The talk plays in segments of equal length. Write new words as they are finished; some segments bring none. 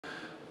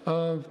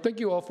Thank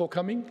you all for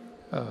coming.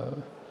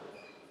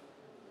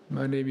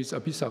 My name is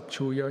Abhisak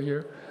Chuya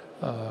here.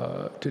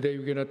 Today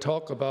we're going to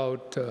talk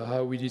about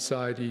how we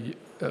design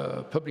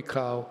the public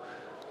cloud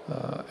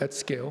at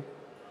scale,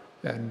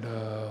 and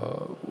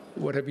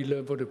what have we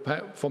learned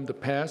from the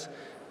past,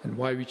 and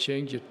why we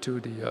changed it to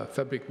the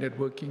fabric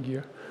networking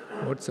here.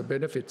 What's the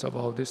benefits of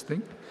all this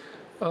thing?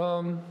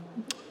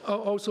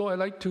 Also, I'd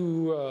like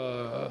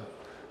to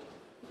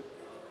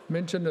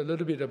mention a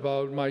little bit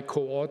about my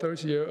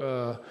co-authors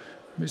here,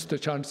 Mr.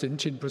 Chansin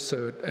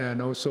Chinprasert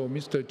and also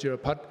Mr.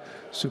 Jirapat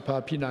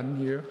Supapinan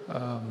here.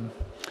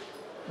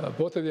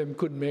 Both of them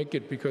couldn't make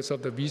it because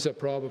of the visa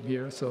problem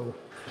here, so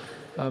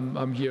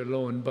I'm here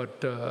alone. But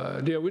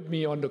they're with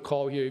me on the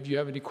call here. If you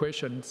have any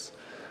questions,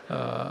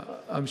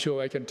 I'm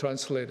sure I can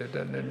translate it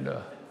and then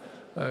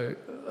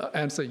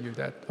answer you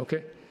that,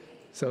 okay?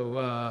 So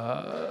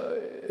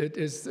it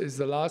is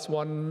the last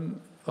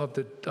one of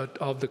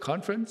the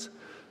conference.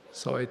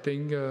 So I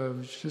think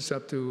we just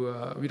have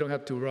to, we don't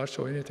have to rush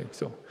or anything.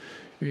 So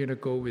we're going to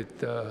go with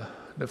the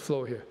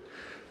flow here.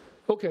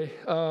 Okay.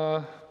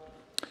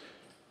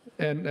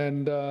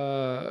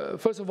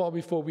 First of all,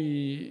 before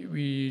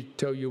we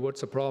tell you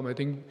what's the problem, I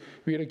think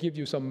we're going to give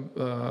you some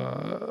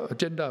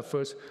agenda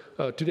first.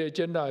 Today's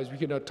agenda is we're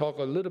going to talk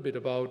a little bit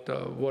about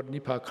what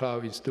Nipa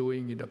Cloud is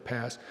doing in the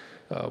past,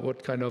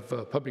 what kind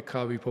of public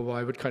cloud we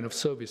provide, what kind of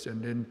service.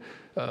 And then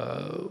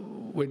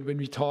when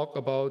we talk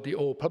about the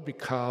old public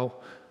cloud,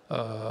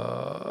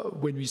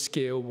 when we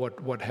scale,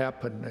 what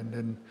happened, and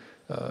then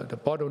the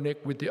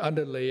bottleneck with the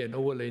underlay and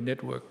overlay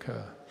network,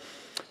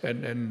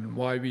 and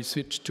why we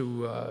switched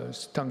to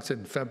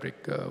Tungsten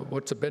Fabric,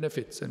 what's the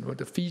benefits and what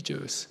the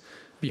features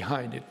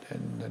behind it.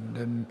 And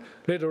then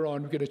later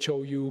on, we're going to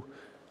show you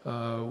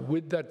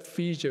with that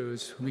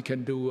features, we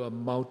can do a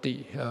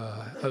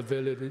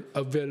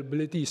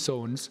multi-availability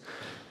zones,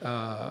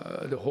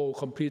 the whole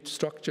complete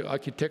structure,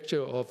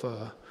 architecture of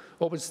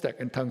OpenStack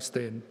and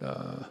Tungsten,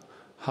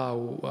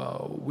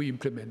 how we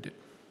implement it.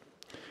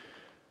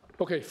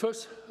 Okay,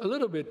 first, a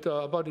little bit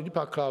about the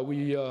Nipa Cloud.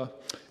 We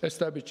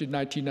established in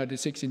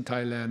 1996 in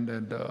Thailand,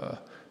 and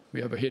we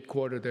have a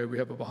headquarters there. We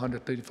have about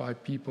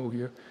 135 people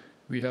here.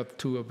 We have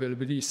 2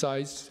 availability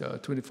sites,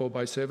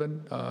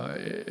 24/7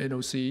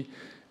 NOC.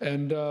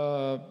 And,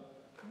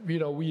 you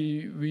know,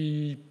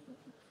 we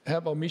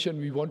have our mission.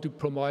 We want to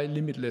provide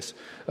limitless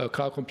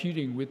cloud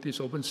computing with this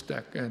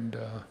OpenStack and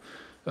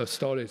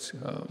storage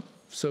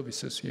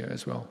services here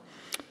as well.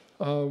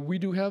 We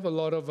do have a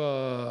lot of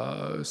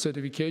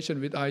certification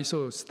with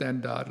ISO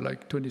standard,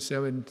 like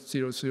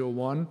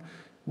 27001.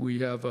 We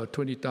have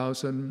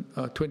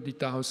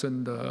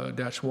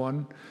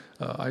 20,000-1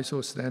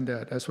 ISO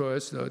standard, as well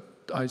as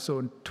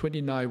ISO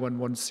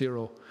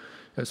 29110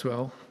 as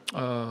well.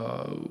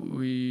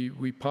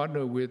 We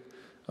partner with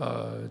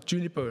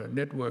Juniper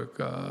Network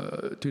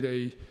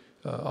today.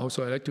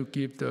 Also, I'd like to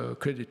give the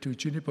credit to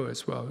Juniper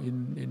as well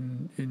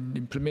in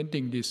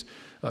implementing this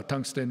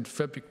Tungsten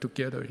Fabric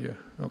together here.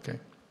 Okay.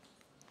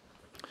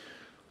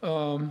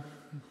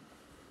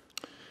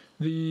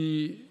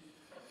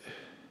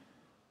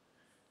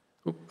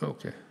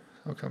 Okay.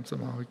 How come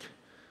somehow we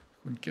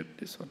couldn't get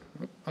this one?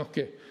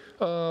 Okay.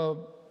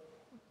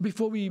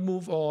 Before we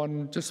move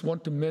on, just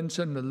want to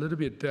mention a little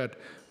bit that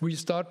we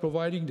start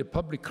providing the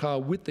public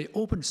cloud with the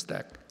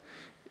OpenStack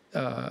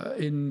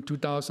in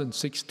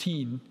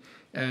 2016,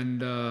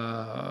 and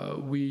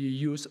we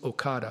use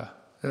Okada.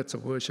 That's a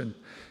version.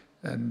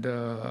 And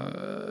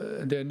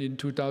then in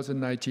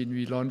 2019,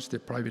 we launched the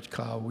private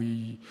cloud.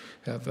 We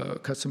have a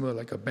customer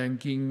like a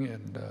banking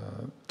and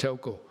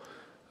telco.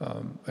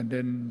 And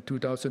then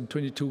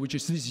 2022, which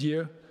is this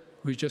year,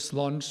 we just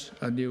launched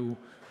a new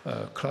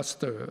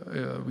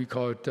cluster. We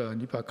call it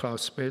Nipa Cloud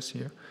Space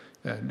here.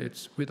 And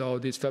it's with all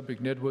this fabric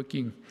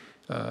networking,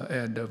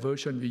 and the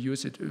version we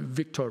use it,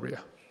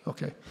 Victoria.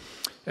 Okay,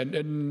 and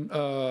then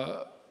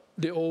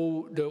the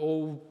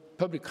old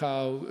public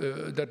cloud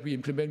that we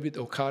implement with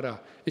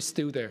Okada is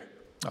still there.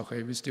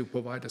 Okay, we still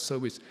provide the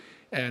service,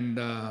 and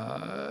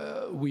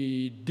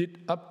we did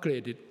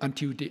upgrade it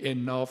until the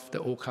end of the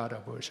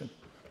Okada version.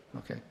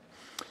 Okay.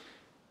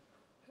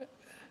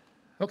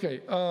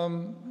 Okay.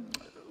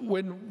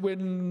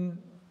 When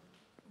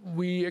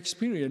we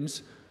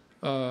experience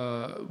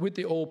with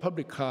the old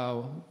public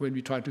cloud, when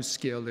we try to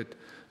scale it,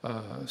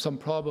 some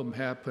problem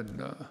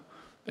happened.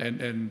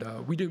 And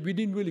we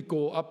didn't really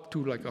go up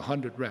to like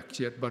 100 racks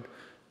yet, but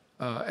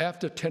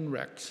after 10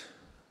 racks,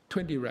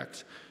 20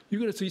 racks, you're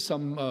going to see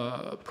some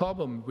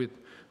problem with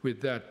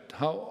that.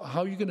 How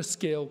are you going to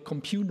scale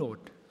compute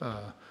node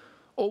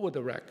over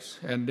the racks?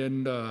 And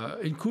then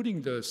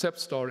including the Ceph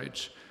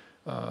storage,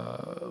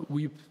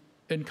 we've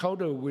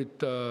encountered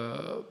with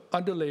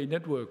underlay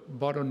network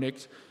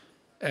bottlenecks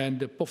and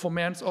the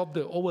performance of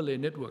the overlay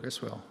network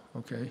as well,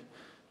 okay?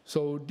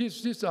 So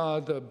these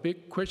are the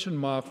big question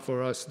mark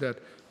for us, that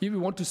if we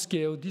want to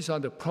scale, these are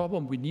the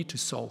problems we need to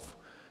solve.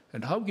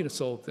 And how are we going to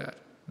solve that?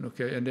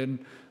 Okay, and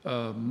then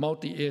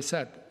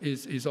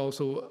multi-AZs is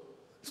also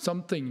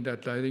something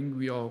that I think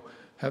we all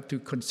have to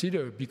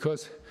consider,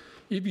 because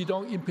if you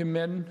don't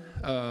implement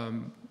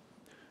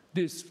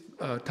this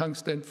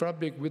Tungsten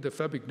Fabric with the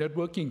fabric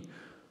networking,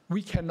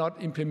 we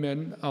cannot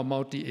implement a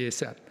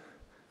multi-AZ.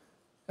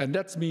 And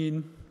that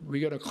means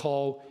we're going to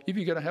call, if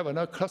you're going to have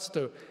another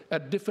cluster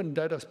at different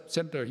data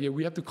center here,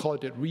 we have to call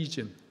it a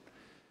region.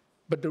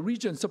 But the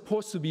region is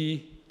supposed to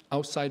be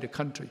outside the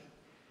country.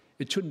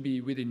 It shouldn't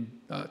be within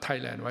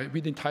Thailand, right?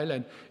 Within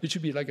Thailand, it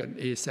should be like an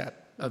AZ,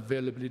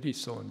 availability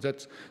zone.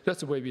 That's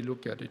the way we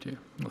look at it here,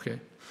 okay?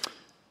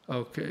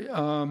 Okay,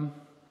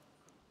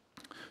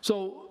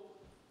 so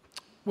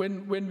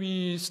when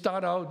we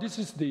start out, this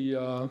is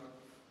the,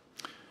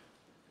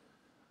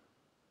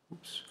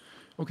 oops.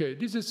 Okay,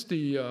 this is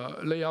the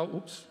layout,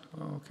 oops,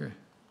 okay.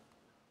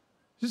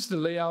 This is the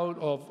layout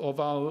of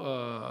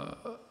our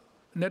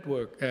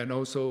network and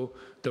also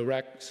the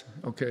racks,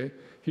 okay?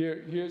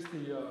 Here's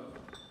the,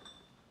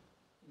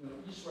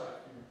 each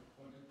rack here,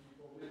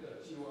 with the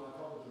TOR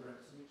top of the rack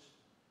switch.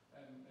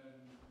 And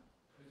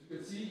as you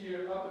can see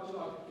here, up to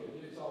okay,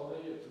 here's our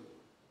layer 2.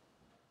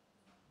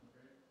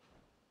 Okay?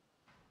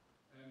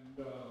 And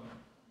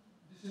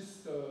this is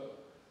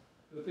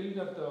the thing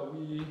that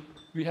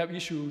we have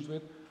issues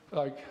with.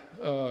 Like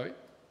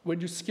when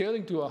you're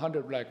scaling to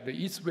 100 rack, the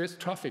east-west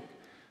traffic,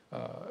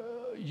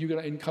 you're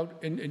going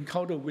to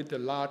encounter with the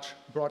large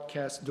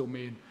broadcast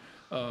domain.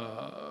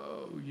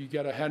 You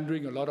got to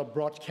handling a lot of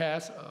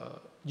broadcast,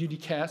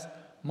 unicast,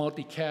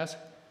 multicast,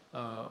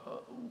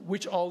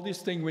 which all these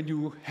things, when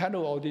you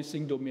handle all these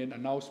things, domain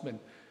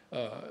announcement,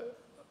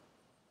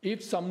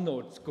 if some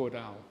nodes go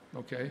down,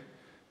 okay,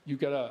 you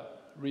got to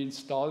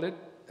reinstall it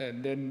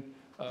and then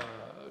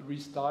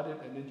restart it,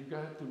 and then you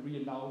have to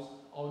re-announce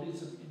all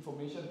this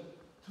information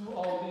to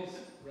all these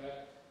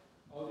racks,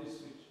 all these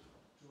switch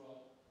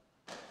throughout.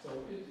 So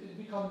it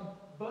becomes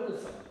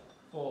burdensome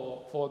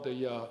for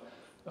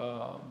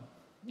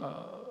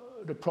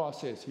the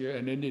process here,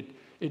 and then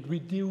it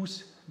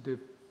reduces the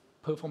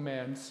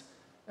performance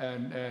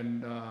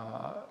and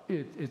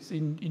it's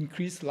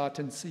increased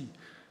latency.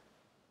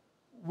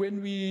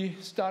 When we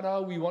start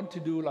out, we want to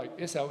do like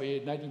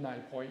SLA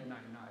 99.99,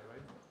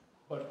 right?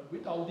 But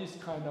without this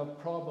kind of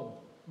problem,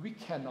 we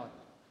cannot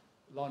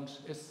launch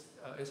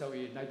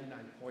SLA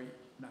 99.99.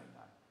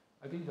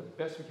 I think the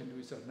best we can do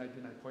is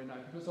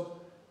 99.9 because of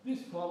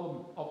this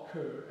problem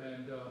occur.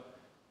 And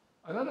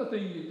another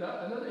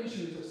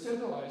issue is the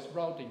centralized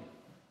routing.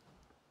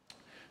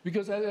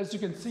 Because as you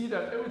can see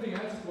that everything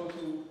has to go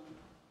through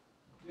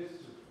this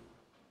two.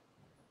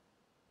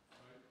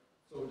 Right?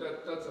 So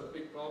that's a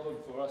big problem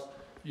for us.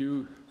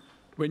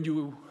 When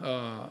you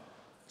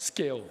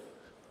scale,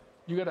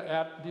 you got to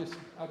add this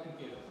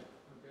aggregator.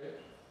 Okay?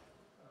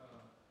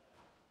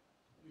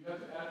 You have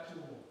to add 2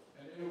 more,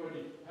 and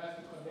everybody has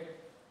to connect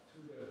to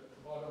the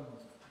bottom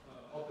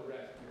of the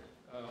rack here.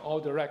 All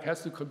the rack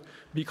has to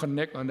be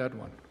connected on that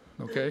one.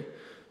 Okay?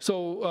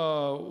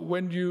 So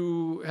when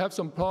you have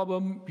some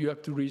problem, you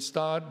have to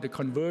restart. The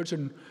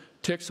conversion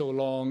takes so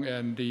long,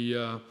 and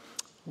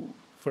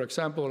for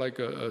example, like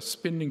a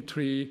spinning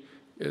tree,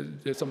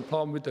 there's some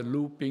problem with the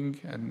looping,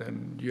 and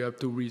then you have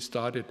to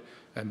restart it,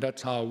 and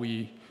that's how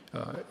we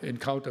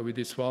encounter with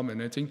this problem.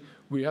 And I think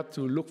we have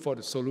to look for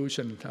the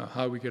solution,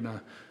 how we're gonna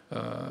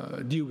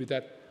deal with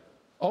that.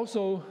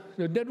 Also,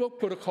 the network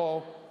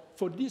protocol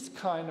for this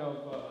kind of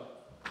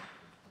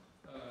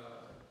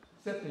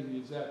setting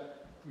is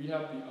that we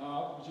have the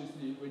ARP, which is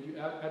when you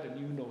add a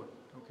new node,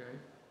 okay?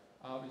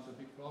 ARP is a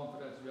big problem for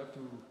that, so we have to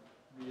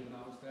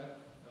re-announce that.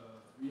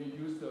 We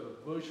use the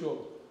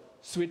virtual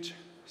switch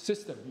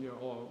system here,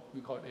 or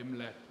we call it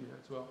MLAT here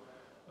as well.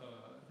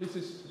 This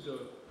is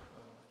the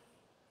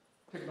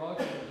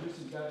technology we're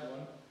using that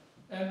one.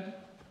 And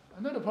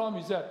another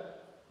problem is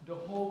that the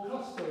whole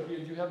cluster here,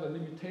 you have a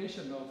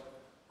limitation of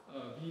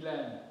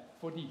VLAN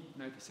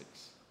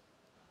 4096.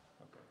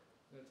 Okay,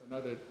 that's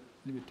another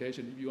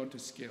limitation if you want to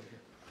scale here.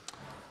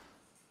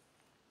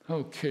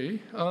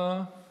 Okay,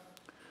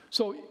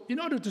 so in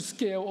order to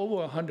scale over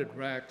 100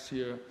 racks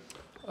here,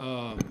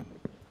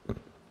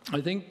 I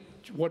think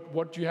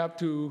what you have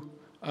to,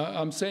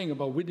 I'm saying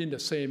about within the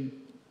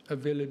same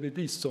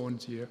availability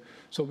zones here.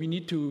 So we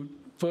need to,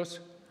 first,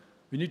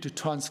 we need to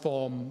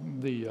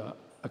transform the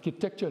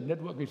architecture,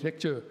 network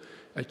architecture,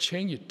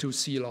 change it to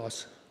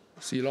CLOS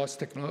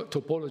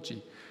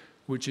topology,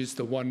 which is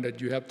the one that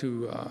you have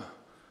to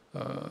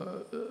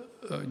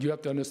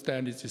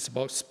understand it's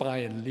about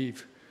spine and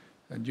leaf.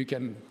 And you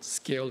can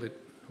scale it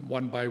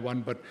one by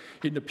one. But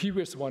in the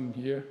previous one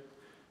here,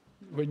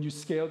 when you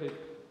scaled it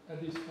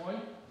at this point,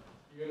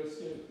 you got to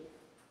scale it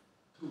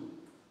two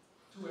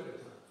at a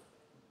time.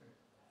 Okay.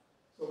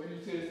 So when you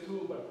say it's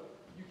 2, but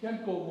you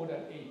can't go more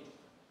than 8.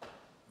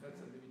 That's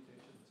a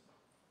limitation.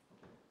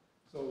 Okay.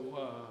 So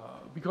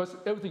because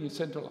everything is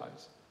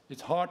centralized,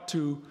 it's hard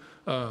to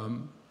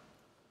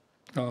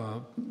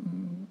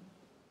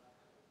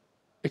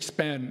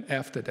expand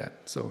after that.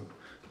 So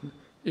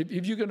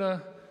if you're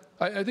gonna,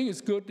 I think it's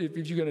good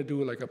if you're going to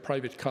do like a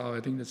private cloud. I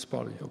think that's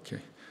probably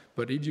okay.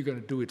 But if you're going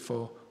to do it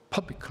for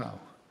public cloud,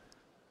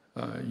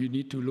 you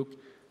need to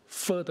look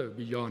further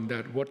beyond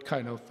that. What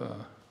kind of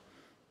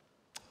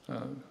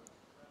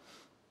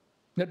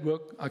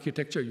network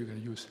architecture you're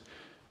going to use?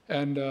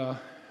 And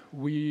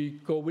we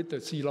go with the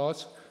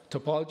CLOS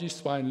topology,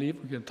 spine leaf.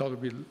 We can talk a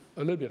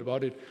little bit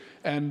about it.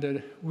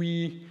 And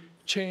we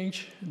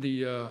change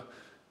the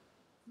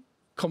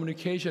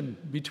communication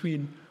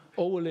between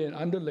overlay and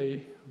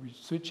underlay. We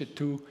switch it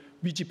to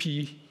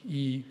BGP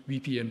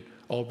EVPN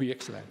or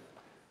VXLAN.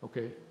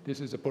 Okay,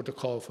 this is a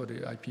protocol for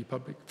the IP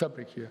public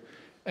fabric here.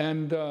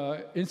 And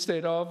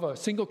instead of a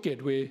single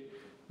gateway,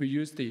 we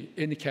use the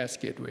Anycast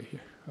Gateway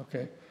here.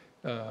 Okay,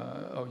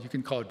 or you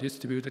can call it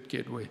distributed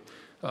gateway.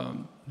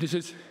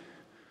 This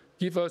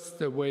give us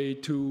the way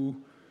to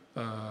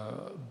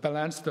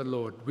balance the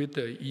load with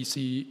the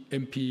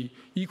ECMP,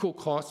 equal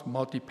cost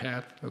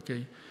multipath.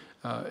 Okay,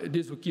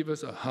 this will give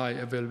us a high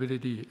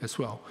availability as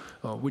well,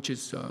 which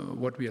is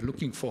what we are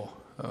looking for.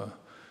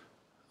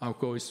 Our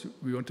goal is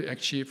we want to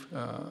achieve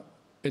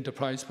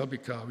enterprise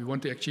public cloud. We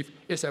want to achieve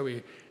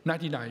SLA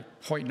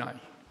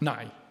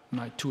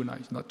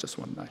 99.99929, not just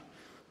 19.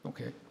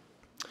 Okay.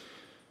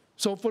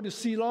 So for the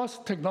CLOS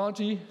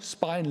technology,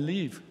 spine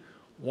leaf,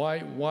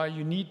 why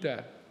you need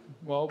that?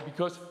 Well,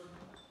 because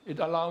it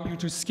allows you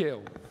to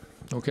scale.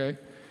 Okay,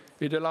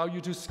 it allows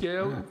you to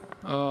scale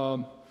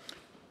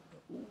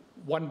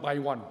one by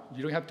one.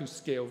 You don't have to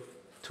scale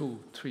 2,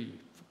 3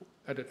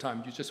 at a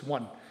time. You just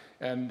one,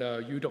 and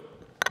you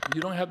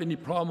don't have any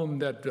problem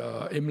that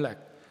MLAC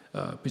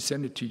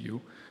presented to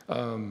you.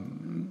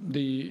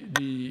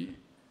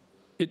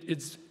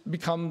 It's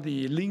become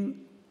the link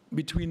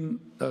between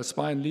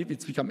spine leaf.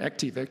 It's become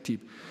active.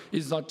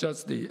 It's not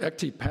just the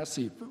active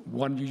passive.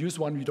 One you use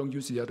one, you don't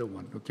use the other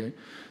one. Okay,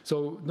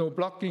 so no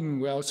blocking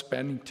while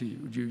spanning tree.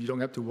 You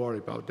don't have to worry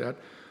about that.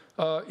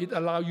 It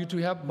allows you to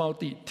have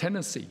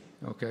multi-tenancy.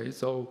 Okay,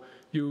 so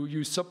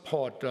you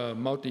support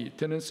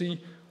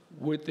multi-tenancy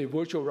with the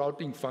virtual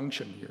routing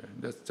function here.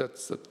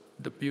 That's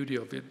the beauty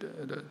of it.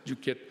 You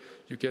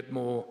get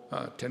more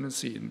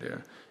tenancy in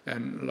there.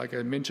 And like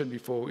I mentioned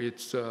before,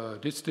 it's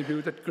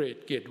distributed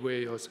grade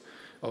gateway or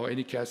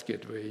Anycast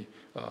gateway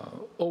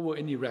over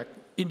any rack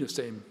in the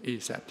same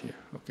AZ here.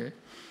 Okay.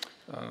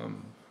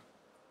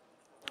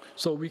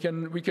 So we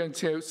can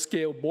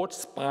scale both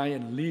spine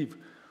and leaf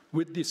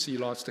with this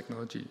CLOS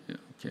technology. Yeah,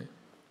 okay.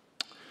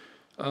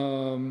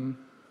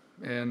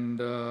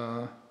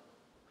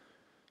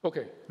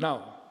 Okay,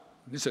 now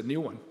this is a new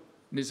one.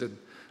 This is an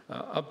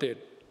update.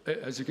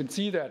 As you can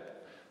see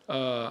that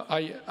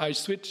I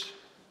switched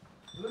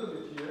a little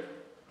bit here.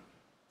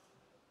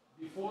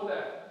 Before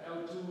that,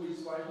 L2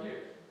 is right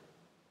here.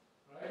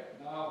 Right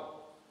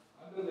now,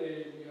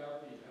 underlay we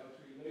have the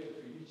L3 layer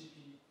 3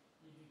 BGP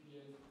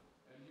EVPN,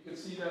 and you can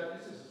see that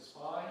this is a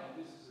spine and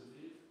this is a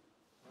leaf.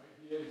 Right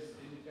here is the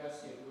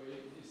Anycast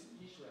gateway. This is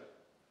each rack.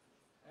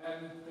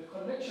 And the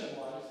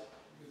connection-wise,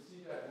 you can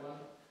see that 1,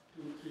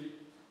 2,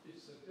 3.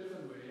 It's a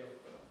different way of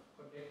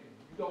connecting.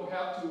 You don't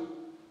have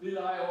to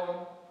rely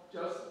on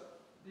just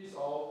this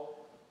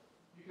all.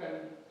 You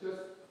can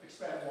just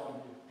expand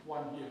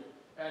one here.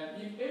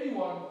 And if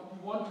anyone you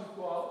want to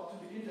go out to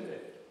the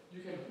internet,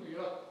 you can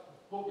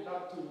hook it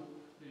up to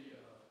the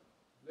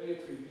layer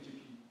 3 BGP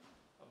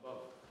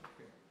above.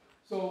 Okay.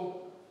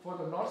 So for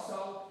the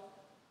north-south,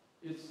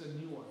 it's the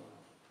new one.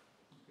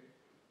 Okay.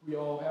 We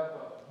all have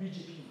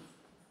BGP.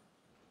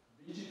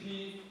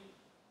 BGP,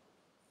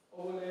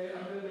 overlay,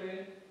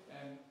 underlay,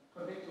 and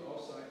connect to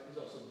outside is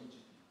also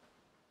BGP.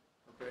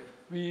 Okay.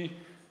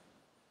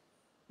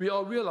 We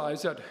all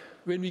realize that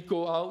when we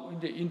go out in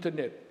the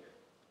internet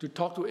to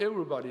talk to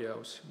everybody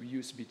else, we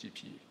use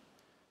BGP.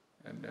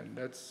 And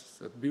that's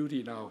the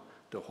beauty now.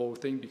 The whole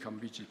thing become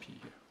BGP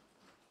here.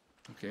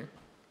 Okay.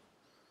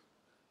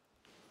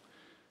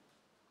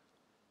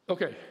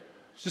 Okay,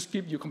 just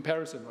give you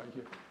comparison right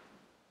here.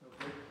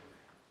 Okay.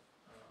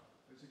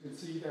 As you can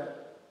see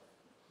that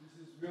this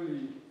is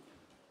really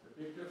the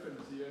big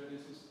difference here.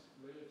 This is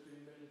layer 3,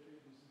 this is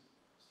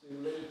still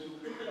layer 2,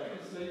 but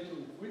it's layer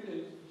 2 within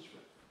each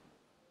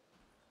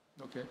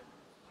one. Okay.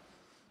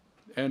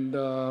 And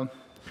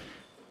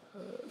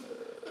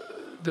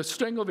the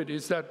strength of it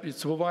is that it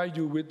provides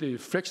you with the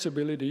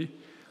flexibility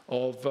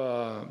of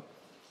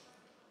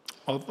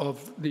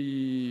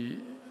the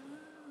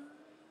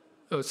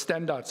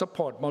standard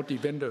support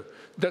multi-vendor.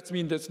 That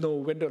means there's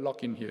no vendor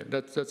lock-in here.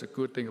 That's a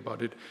good thing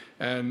about it.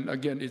 And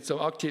again, it's an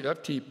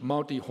active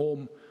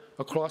multi-home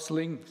across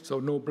link, so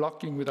no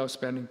blocking without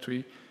spanning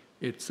tree.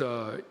 It's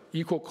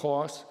equal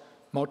cost,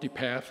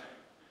 multi-path,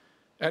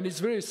 and it's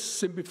very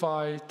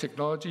simplified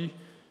technology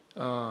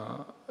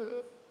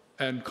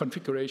and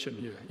configuration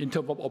here in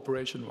terms of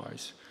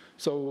operation-wise.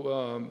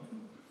 So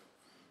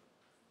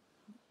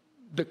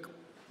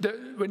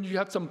when you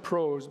have some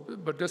pros,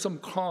 but there's some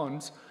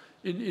cons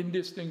in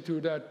this thing too,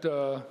 that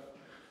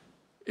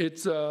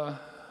it's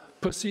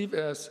perceived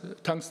as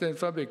Tungsten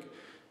Fabric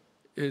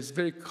is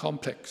very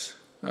complex.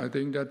 I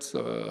think that's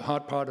the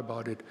hard part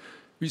about it.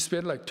 We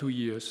spent like 2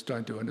 years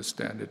trying to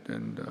understand it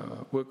and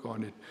work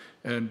on it.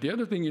 And the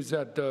other thing is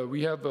that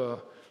we have a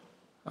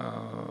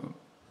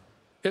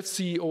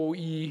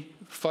FCOE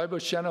fiber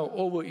channel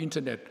over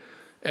internet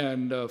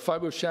and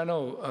fiber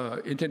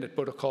channel internet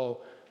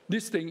protocol.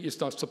 This thing is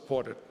not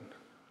supported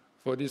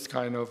for this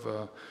kind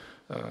of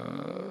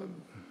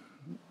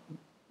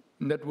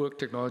network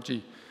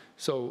technology.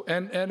 So,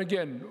 and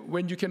again,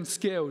 when you can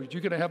scale,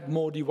 you're going to have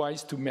more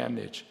devices to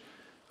manage.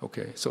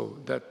 Okay, so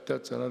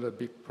that's another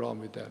big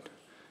problem with that.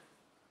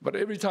 But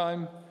every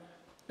time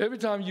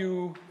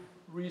you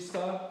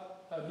restart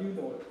a new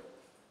node,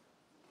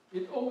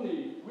 it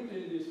only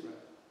within this RAM.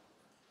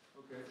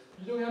 Okay,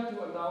 you don't have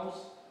to announce.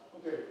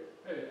 Okay,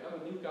 hey,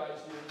 I'm a new guy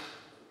here.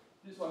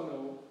 This one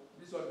no,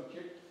 this one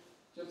kick.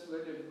 Just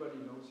let everybody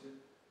know here.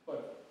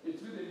 But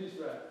it's within this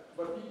RAM.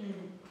 But if you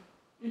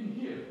in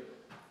here,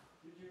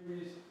 if you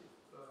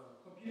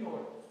compute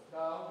node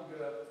down, you're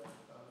gonna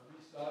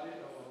restart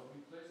it or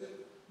replace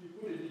it. You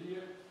put it in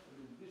here,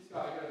 and this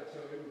guy gotta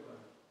tell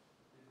everybody.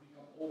 It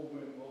become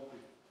overwhelming of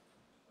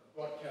the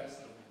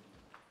broadcaster.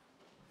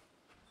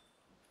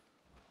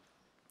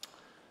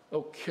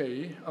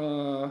 Okay.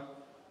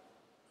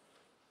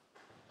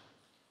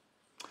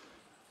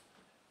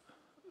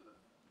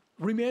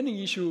 Remaining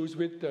issues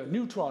with the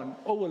neutron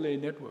overlay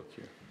network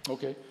here.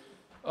 Okay.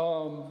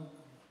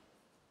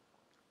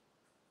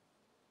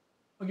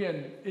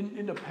 Again,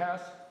 in the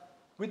past,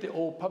 with the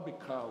old public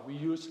cloud, we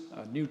use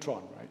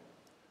neutron, right?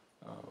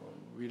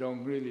 We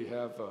don't really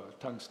have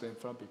Tungsten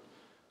Fabric.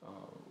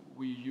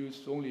 We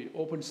use only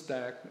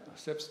OpenStack,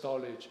 Ceph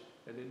storage,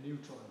 and then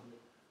neutron.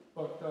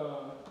 But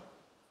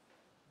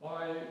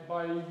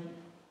by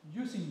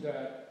using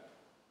that,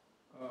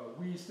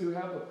 we still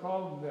have a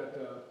problem that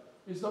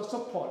it's not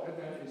support at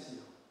that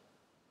ACL.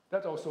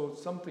 That's also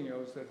something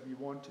else that we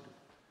want to do.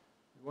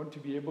 We want to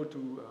be able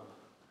to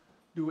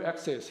do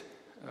access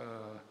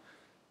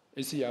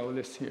ACL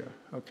list here,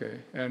 okay?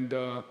 And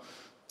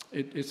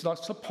it's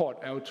not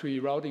support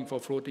L3 routing for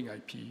floating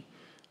IP.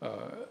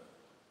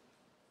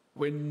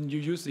 When you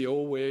use the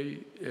old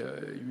way,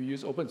 you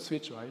use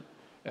OpenSwitch, right?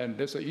 And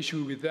there's an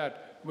issue with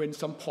that. When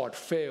some port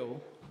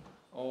fail,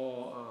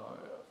 or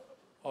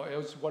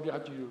else what you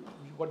have to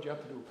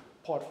do,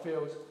 port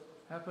fails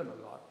happen a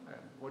lot, and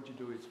what you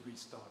do is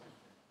restart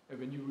it. And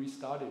when you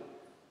restart it,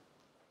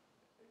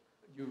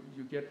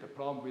 you get the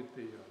problem with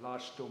the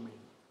large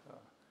domain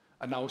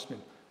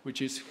announcement,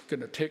 which is going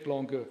to take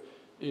longer.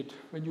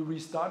 When you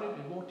restart it,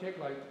 it won't take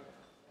like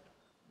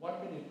 1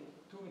 minute,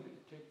 2 minutes.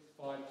 It takes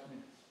 5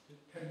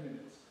 minutes, 10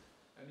 minutes.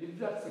 And if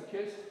that's the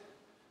case,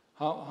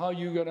 how are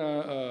you going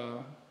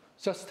to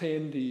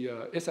sustain the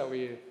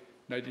SLA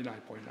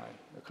 99.9?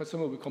 The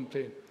customer will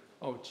complain,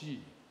 oh, gee,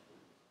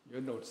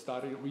 your node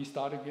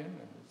restart again,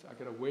 and I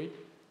got to wait.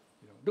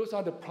 Those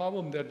are the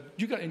problems that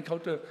you can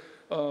encounter.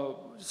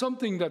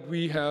 Something that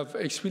we have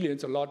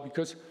experienced a lot,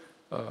 because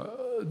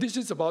this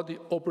is about the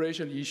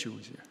operation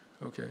issues here,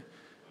 okay?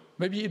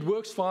 Maybe it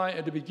works fine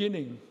at the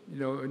beginning,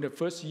 in the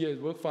first year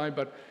it worked fine,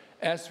 but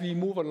as we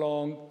move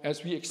along,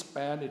 as we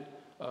expand it,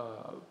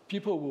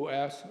 people will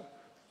ask,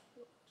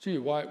 gee,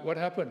 what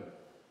happened?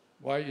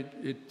 Why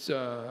it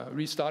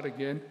restart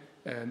again?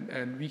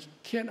 And we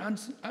can't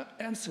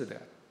answer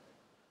that.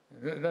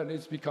 That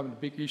has become a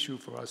big issue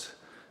for us,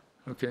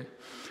 okay?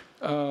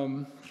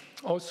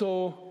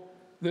 Also,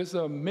 there's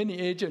many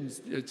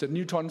agents. It's a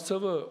neutron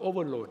server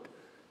overload.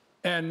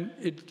 And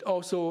it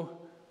also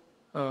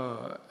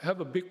have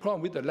a big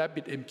problem with the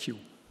RabbitMQ.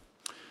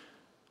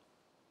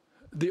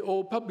 The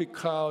old public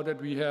cloud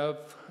that we have,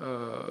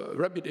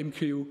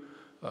 RabbitMQ,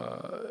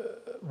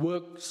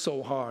 works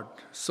so hard,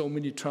 so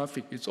many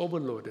traffic, it's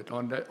overloaded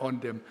on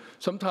them.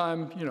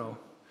 Sometimes,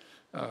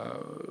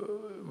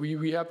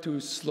 we have to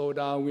slow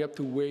down, we have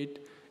to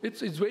wait.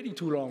 It's waiting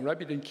too long.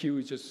 RabbitMQ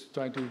is just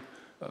trying to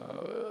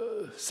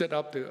set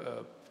up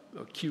the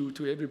queue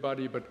to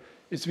everybody, but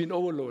it's been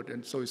overloaded,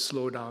 and so it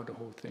slowed down the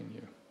whole thing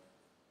here.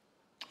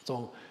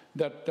 So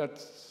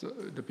that's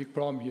the big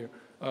problem here.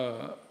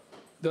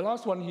 The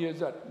last one here is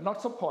that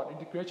not support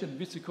integration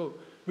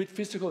with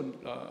physical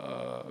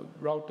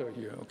router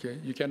here, okay?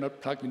 You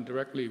cannot plug in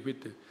directly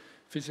with the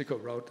physical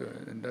router,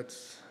 and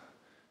that's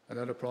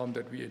another problem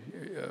that we'll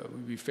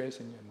be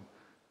facing, and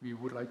we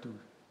would like to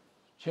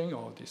change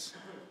all this,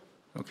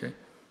 okay?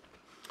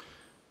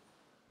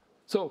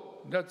 So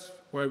that's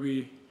why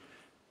we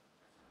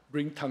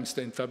bring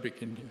Tungsten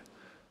Fabric in here,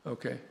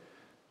 okay?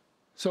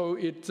 So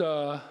it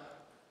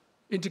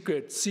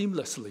integrates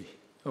seamlessly,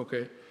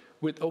 okay,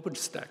 with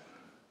OpenStack,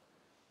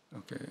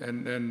 okay?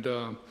 And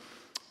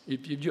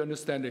if you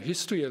understand the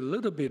history a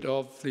little bit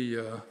of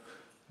the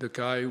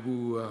guy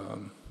who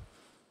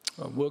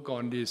worked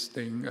on this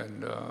thing,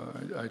 and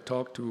I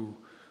talked to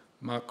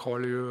Mark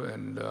Collier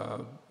and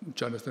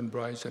Jonathan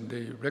Bryce, and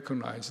they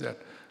recognize that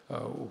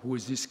who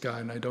is this guy,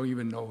 and I don't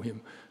even know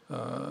him.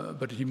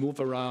 But he moved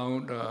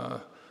around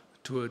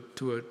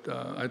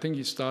I think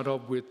he started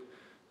off with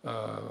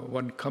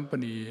one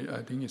company,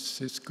 I think it's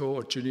Cisco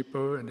or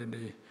Juniper, and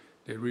then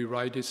they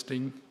rewrite this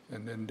thing,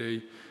 and then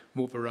they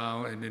move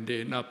around, and then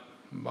they end up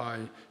by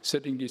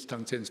setting this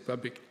Tungsten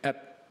Fabric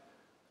at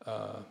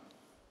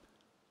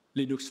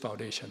Linux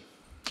Foundation,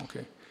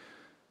 okay?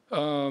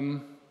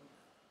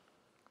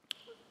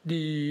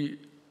 The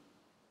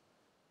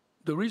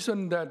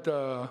reason that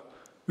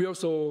we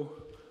also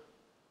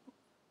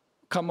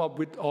come up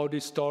with all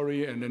this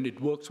story, and then it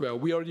works well.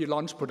 We already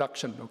launched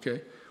production,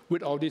 okay?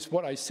 With all this,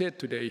 what I said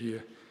today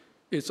here,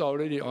 it's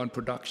already on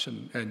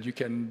production, and you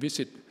can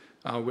visit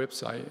our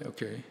website,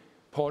 okay,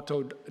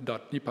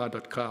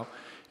 portal.nipa.cloud,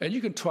 and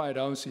you can try it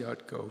out and see how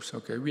it goes,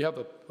 okay? We have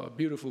a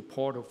beautiful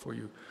portal for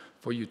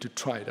you to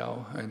try it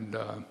out. And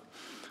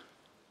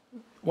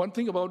one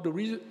thing about the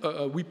reason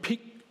we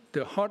picked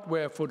the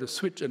hardware for the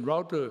switch and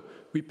router,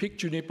 we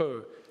picked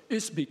Juniper,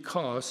 is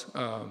because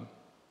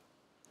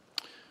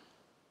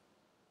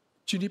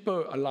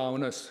Juniper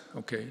allowed us,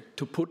 okay,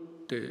 to put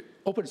the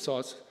open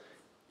source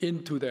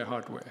into their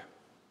hardware,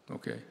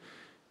 okay?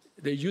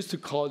 They used to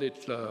call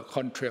it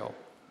Contrail,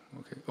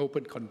 okay,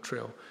 Open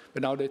Contrail,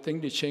 but now they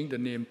think they changed the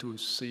name to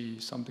C,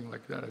 something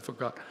like that, I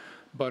forgot.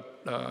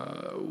 But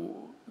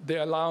they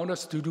allowed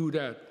us to do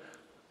that.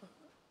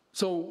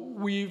 So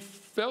we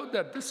felt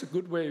that this is a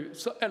good way,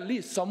 so at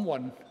least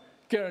someone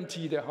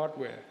guarantee their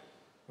hardware,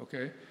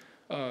 okay?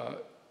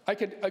 I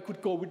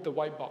could go with the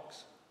white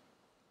box,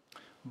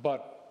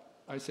 but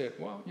I said,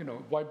 well, you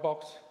know, white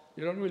box,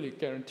 you don't really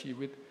guarantee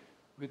with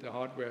the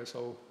hardware.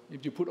 So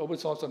if you put open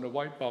source on the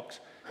white box,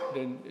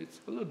 then it's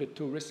a little bit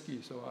too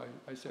risky. So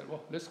I said,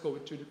 well, let's go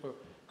with Juniper.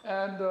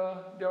 And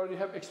they already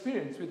have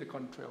experience with the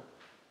Contrail.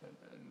 And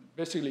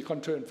basically,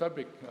 Contrail and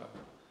Fabric,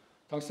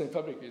 Tungsten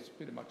Fabric is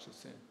pretty much the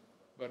same.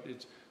 But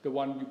it's the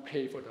one you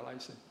pay for the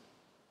license.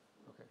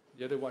 Okay.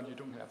 The other one you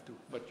don't have to,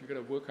 but you got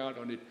to work hard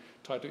on it,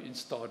 try to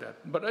install that.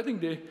 But I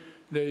think they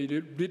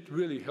did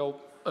really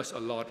help us a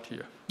lot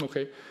here.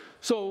 Okay.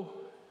 So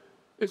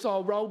it's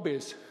all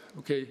route-based,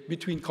 okay,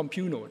 between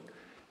compute node.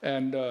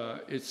 And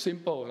it's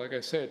simple, like I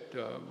said,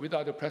 with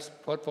other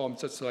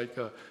platforms such like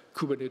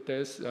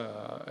Kubernetes,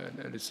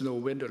 and there's no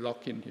vendor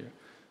lock-in here.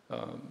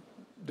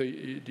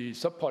 The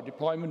support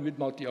deployment with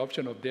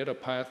multi-option of data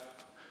path,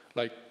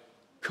 like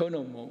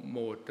kernel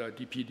mode,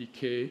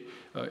 DPDK,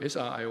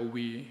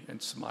 SRIOV, and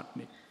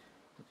SmartNIC.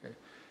 Okay.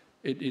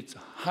 It's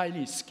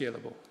highly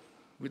scalable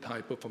with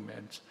high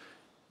performance.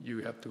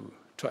 You have to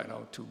try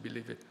now to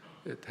believe it.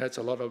 It has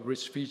a lot of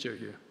rich feature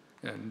here.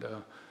 And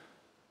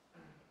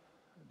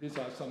these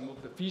are some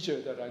of the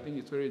features that I think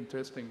is very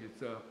interesting.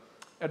 It's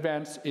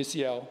advanced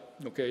ACL,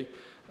 okay?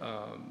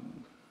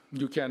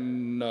 You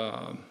can,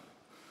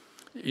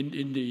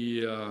 in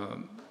the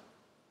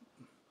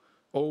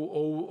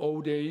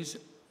old days,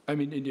 I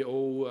mean, in the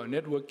old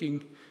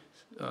networking,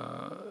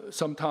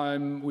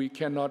 sometime we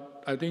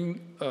cannot, I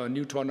think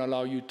Neutron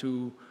allow you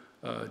to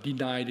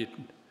deny it,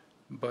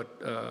 but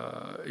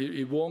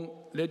it won't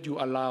let you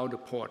allow the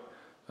port.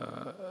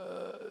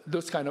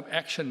 Those kind of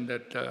action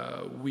that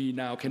we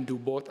now can do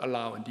both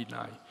allow and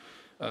deny.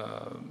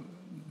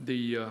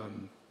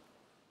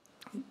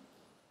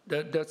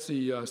 That's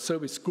the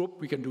service group.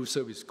 We can do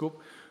service group.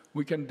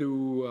 We can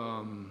do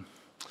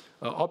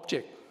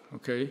object,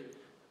 okay,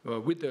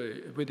 with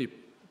the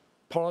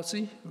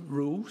policy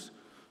rules,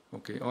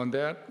 okay, on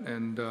that.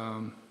 And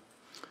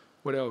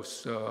what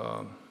else?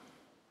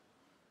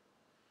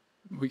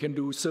 We can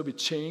do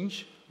service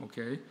change,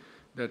 okay.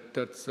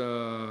 That's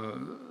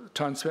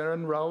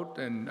transparent route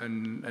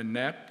and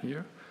NAT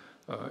here.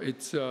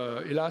 It's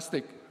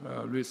elastic,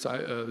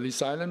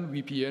 resilient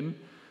VPN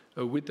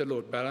with the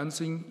load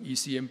balancing,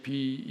 ECMP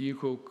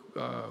equal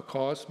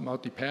cost,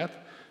 multipath,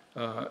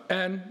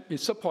 and it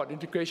support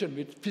integration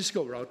with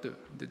physical router,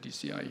 the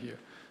DCI here.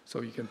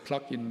 So you can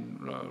plug in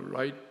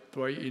right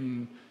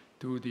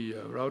into the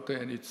router,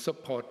 and it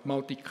support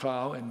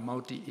multi-cloud and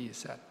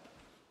multi-AZ.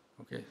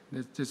 Okay,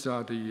 these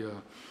are the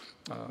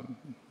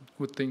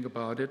good thing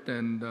about it.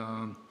 And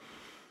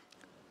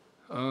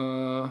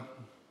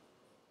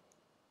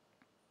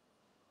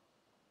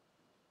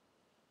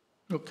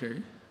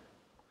okay,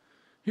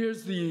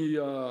 here's the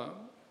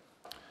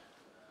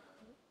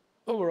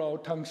overall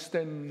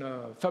Tungsten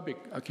Fabric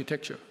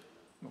architecture.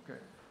 Okay,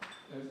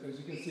 as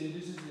you can see,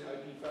 this is the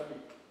IP fabric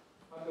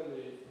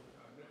underlay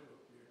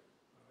network here,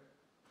 right?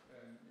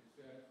 And it's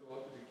then go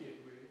out to the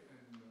gateway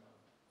and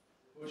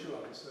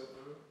virtualize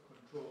server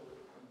control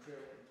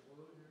here,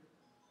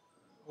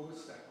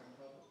 OpenStack on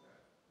top of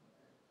that.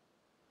 Okay.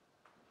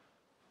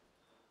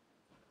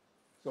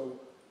 So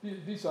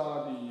these are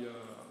the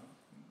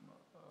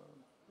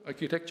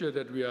architecture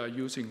that we are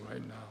using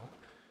right now.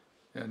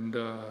 And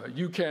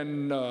you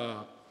can,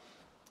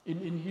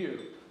 in here,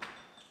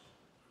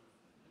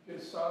 you can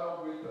start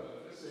off with,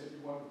 let's say if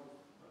you want,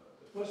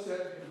 the first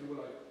step you can do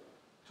like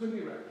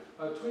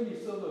 20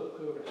 server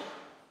per rack.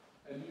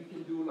 And you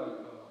can do like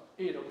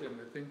 8 of them,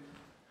 I think.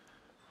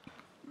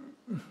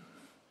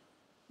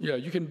 Yeah,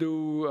 you can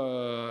do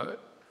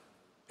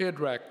 8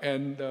 rack,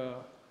 and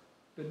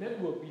the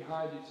network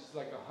behind it is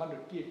like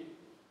 100 gig,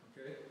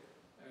 okay?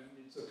 And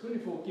it's a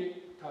 24 gig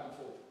times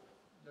 4.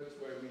 That's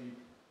why we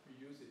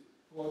use it.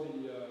 For the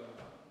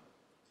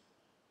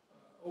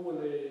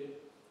overlay,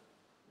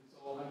 it's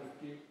all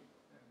 100 gig,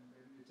 and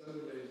its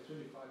underlay is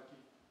 25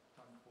 gig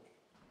times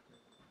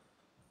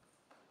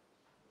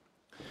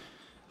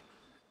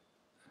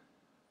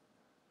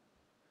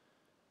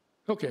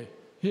 4. Okay,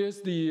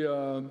 here's the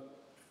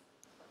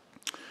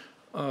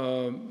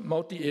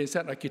multi-AZ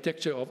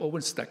architecture of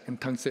OpenStack and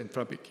Tungsten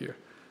Fabric here.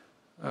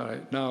 All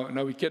right,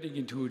 now we're getting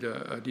into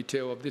the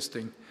detail of this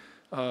thing.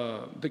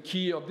 The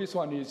key of this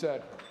one is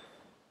that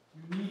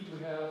you need to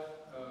have,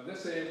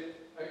 let's say,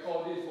 I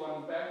call this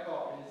one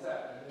Bangkok AZ,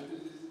 and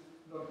this is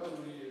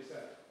non-country AZ.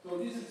 So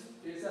this is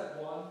AZ1,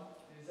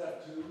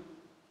 AZ2,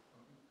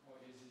 or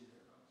AZ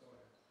here, I'm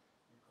sorry,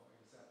 we call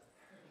AZ.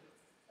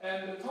 And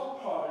the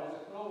top part is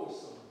a global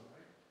zone,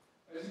 right?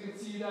 As you can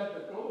see that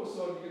the global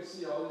zone, you can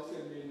see all this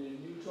can be in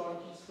neutron,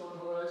 keystone,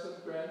 horizon,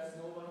 grants,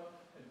 nova,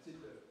 and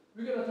Cinder.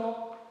 We're gonna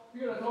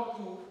talk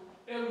to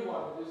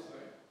everyone this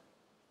way,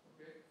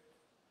 okay?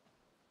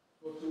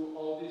 Go through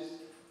all this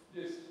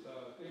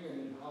thing and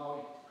then how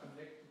it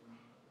connects to one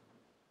another.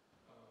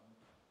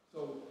 So,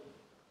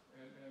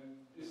 and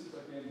this is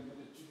again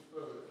the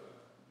Jupyter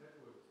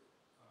network.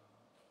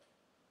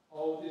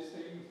 All these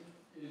things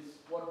is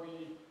what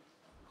we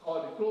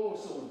call the global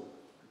zone.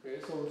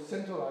 Okay, so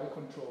centralized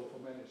control for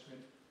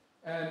management,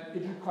 and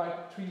it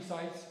requires 3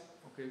 sites.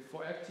 Okay,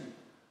 for active.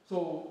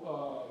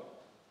 So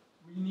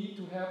we need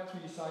to have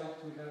 3 sites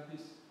to have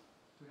this,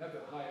 to have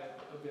the high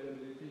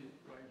availability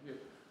right here.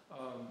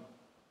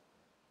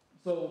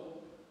 So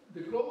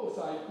the global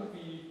site could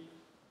be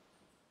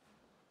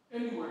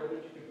anywhere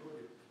that you can put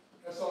it,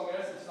 as long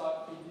as it's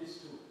not in this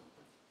two.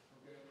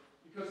 Okay?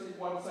 Because if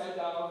one side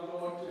down, you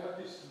don't want to have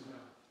this two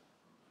down.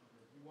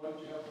 Okay? You want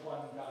to have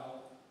one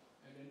down,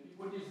 and then if you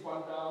put this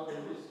one down,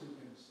 then this two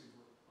can still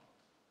work.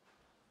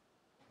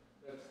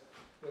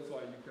 That's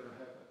why you're gonna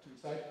have a 2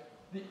 site.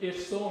 The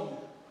edge zone,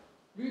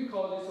 we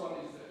call this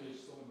one is the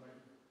edge zone right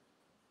here.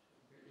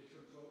 Okay, edge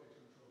control,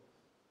 edge control.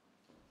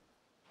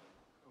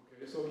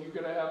 Okay, so you're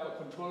gonna have a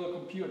controller,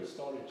 compute, and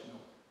storage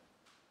node.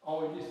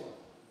 All in this one.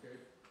 Okay.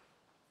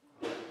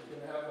 You're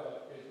gonna have a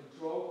edge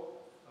control,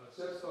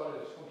 Ceph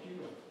storage, compute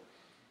node.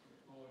 Okay,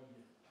 all in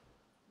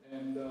here.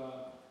 And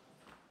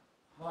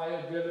high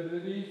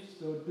availability,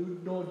 so do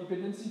no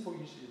dependency for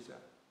each AZ.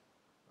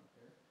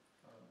 Okay.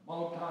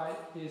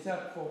 Multi-AZ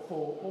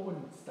for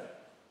OpenStack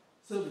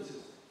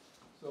services.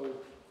 So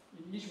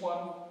in each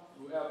one,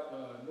 you have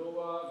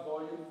Nova,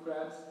 volume,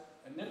 grants,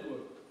 and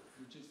network,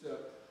 which is the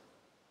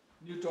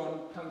neutron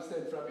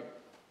tungsten fabric.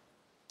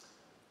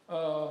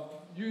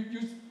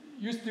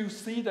 You still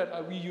see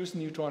that we use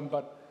neutron,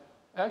 but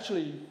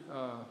actually,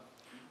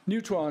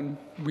 neutron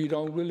we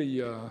don't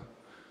really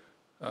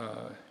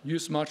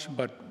use much,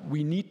 but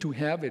we need to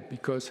have it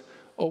because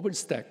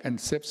OpenStack and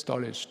Ceph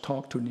storage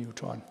talk to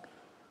neutron.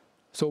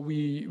 So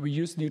we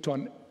use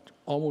neutron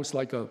almost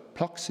like a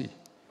proxy.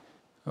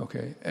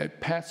 Okay, it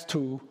passed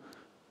to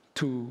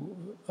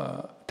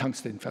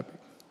tungsten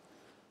fabric,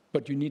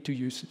 but you need to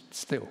use it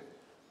still.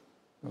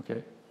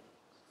 Okay.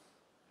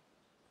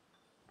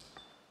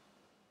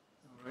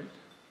 All right.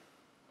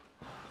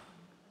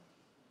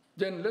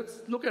 Then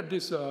let's look at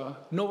this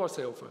Nova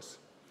cell first.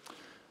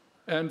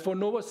 And for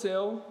Nova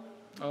cell,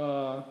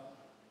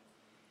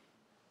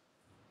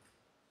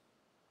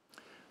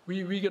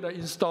 we're gonna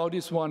install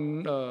this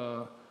one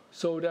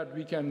so that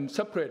we can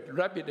separate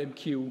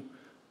RabbitMQ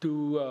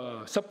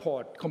to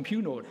support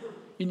compute node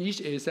in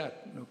each AZ,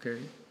 okay?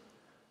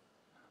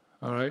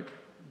 All right,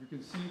 you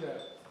can see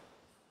that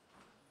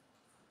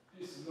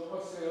this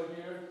Nova cell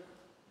here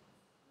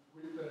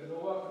with the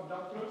Nova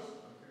conductors,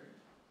 okay?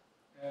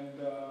 And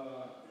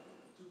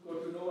to go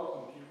to Nova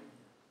compute,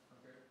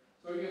 okay?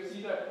 So you can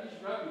see that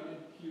each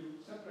RabbitMQ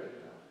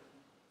separated out,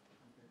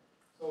 okay?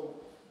 So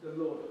the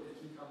load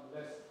has become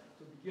less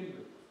to begin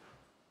with.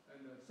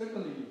 And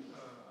secondly,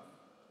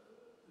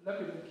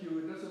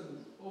 RabbitMQ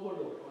doesn't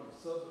overload on the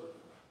server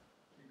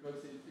because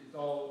it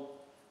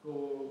all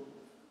go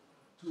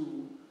to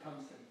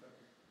tungsten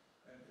fabric.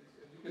 And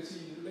as you can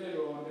see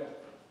later on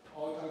that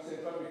all tungsten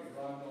fabric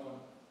run on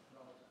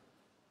router.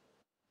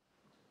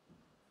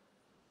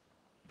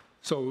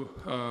 So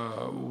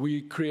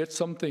we create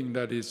something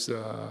that is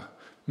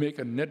make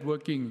a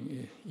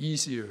networking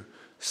easier,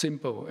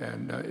 simple,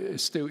 and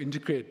still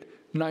integrate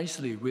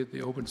nicely with the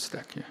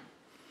OpenStack here.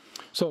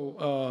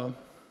 So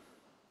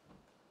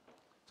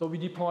so we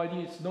deploy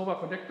this Nova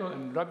connector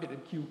and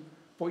RabbitMQ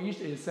for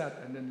each AZ,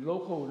 and then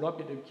local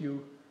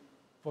RabbitMQ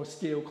for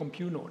scale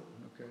compute node,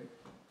 okay?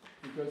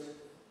 Because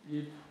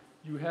if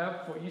you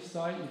have for each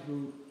side,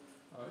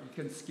 it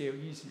can scale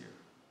easier.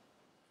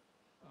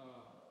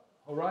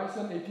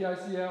 Horizon API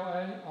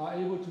CLI are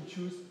able to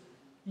choose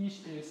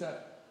each AZ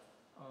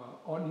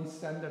on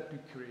instance that we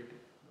created,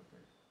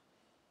 okay?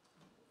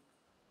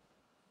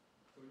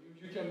 So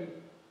you can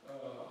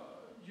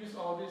use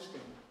all these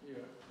things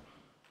here.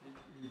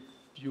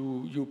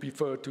 You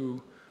prefer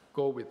to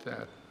go with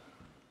that.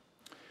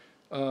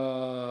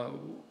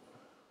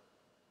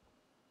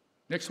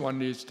 Next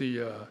one is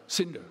the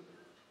Cinder,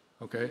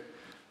 okay?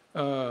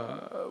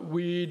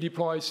 We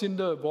deploy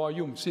Cinder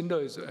volume. Cinder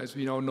is, as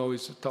we all know,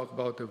 is to talk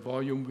about the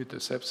volume with the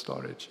Ceph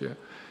storage here.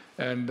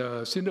 And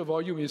Cinder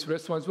volume is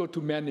responsible to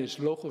manage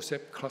local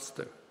Ceph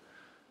cluster,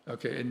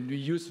 okay? And we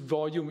use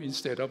volume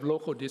instead of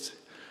local disk.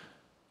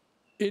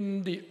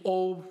 In the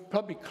old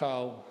public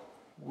cloud,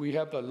 we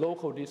have a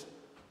local disk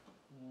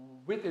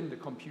within the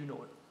compute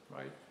node,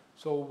 right?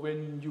 So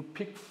when you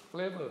pick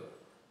flavor,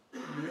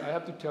 I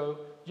have to tell,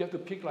 you have to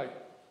pick like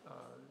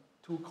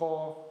 2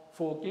 core,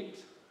 4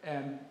 gigs,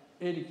 and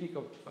 80 gig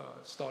of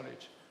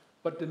storage.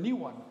 But the new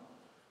one,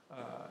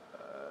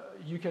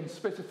 you can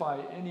specify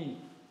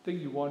anything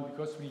you want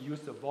because we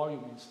use the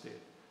volume instead.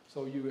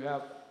 So you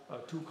have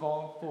 2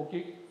 core, 4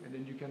 gig, and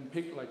then you can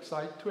pick like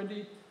size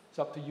 20, it's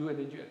up to you, and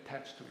then you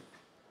attach to it.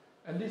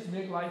 And this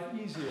makes life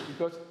easier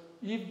because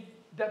if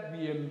that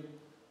VM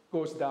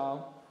goes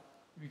down,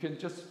 you can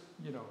just,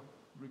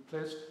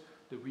 replace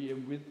the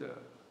VM with the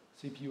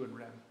CPU and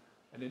RAM,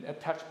 and then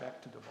attach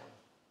back to the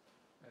volume.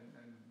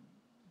 And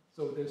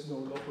so there's no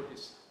local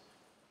disk,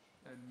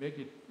 and make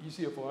it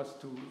easier for us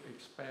to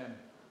expand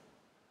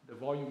the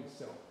volume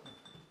itself.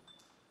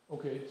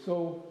 Okay,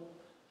 so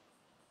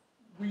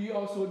we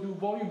also do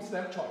volume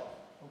snapshot,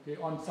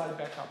 okay, on-site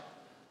backup.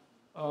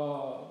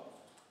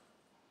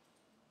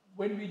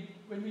 When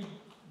we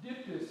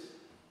did this,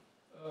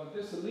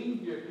 there's a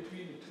link here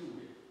between the two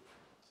here,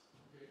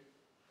 okay?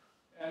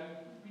 And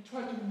we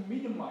try to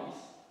minimize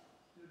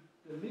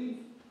the link,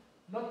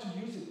 not to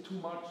use it too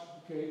much,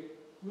 okay?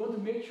 We want to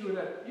make sure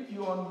that if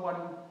you're on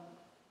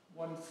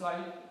one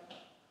site,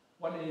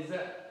 one AZ,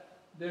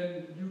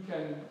 then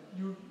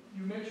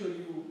you make sure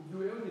you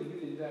do everything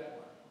within that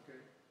one, okay?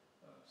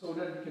 So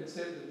that you can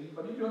save the link.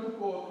 But if you want to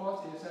go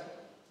across AZ,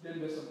 then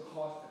there's some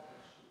cost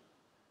attached to it.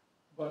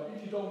 But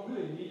if you don't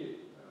really need it,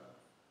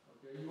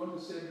 okay, you want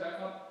to save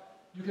backup,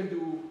 you can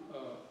do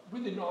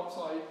within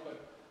offsite, but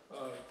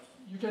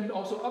you can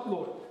also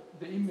upload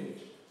the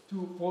image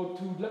to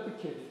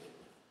replicate it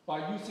by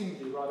using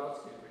the Radar's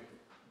gateway.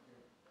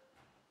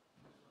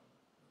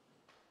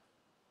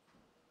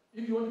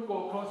 Okay. If you want to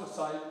go across the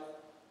site,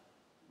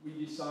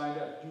 we decide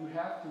that you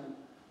have to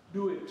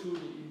do it through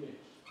the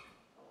image.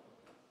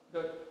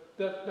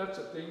 That's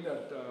a thing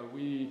that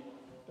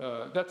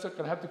that's going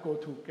to have to go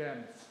through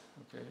GANs.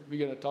 Okay, we're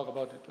going to talk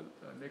about it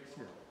next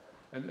year.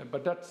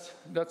 But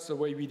that's the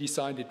way we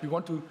designed it. We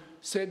want to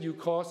save you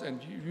cost,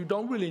 and you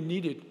don't really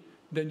need it,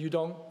 then you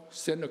don't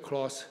send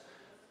across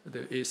the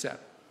ASAP.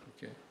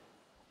 Okay.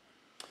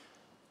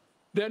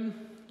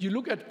 Then you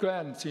look at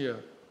GANs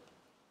here.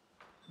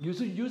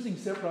 Using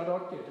Ceph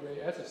Gateway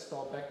as a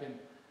store backend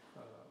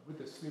with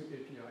the Swift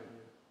API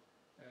here,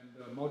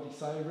 and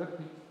multi-site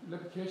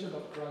replication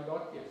of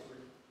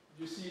Gateway.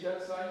 You see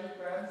that side here,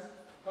 GANs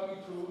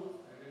coming through,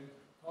 and then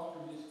talk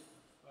to this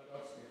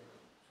Gateway.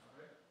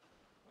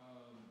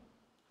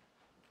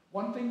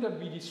 One thing that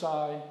we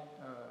design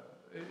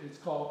is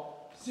called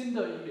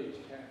Cinder image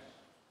cache.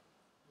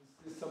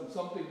 It's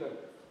something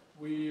that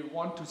we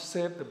want to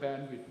save the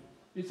bandwidth.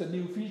 It's a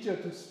new feature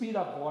to speed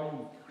up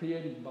volume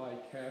created by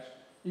cache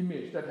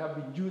image that have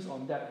been used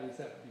on that AZ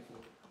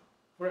before.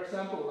 For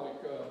example,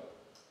 like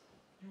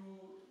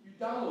you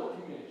download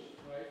image,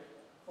 right,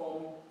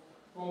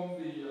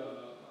 from the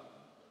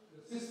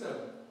system,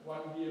 one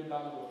VM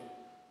downloaded.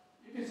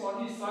 If it's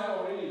on this side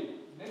already,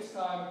 next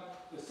time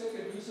the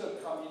second user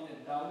come in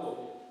and download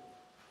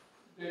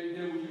it,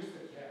 they will use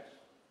the cache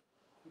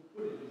to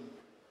put it in.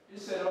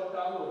 Instead of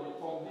downloading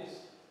from this,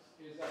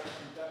 is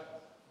actually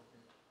that.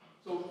 Okay.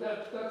 So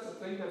that's the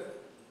thing that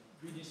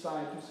we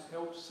designed to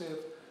help save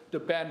the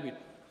bandwidth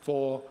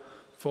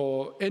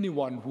for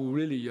anyone who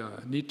really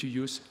need to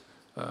use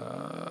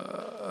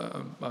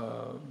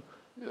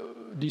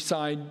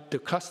design the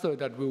cluster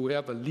that will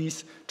have the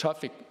least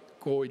traffic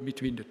go in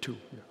between the two.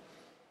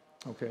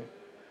 Yeah. Okay.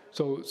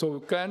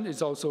 So GAN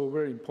is also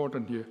very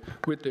important here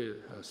with the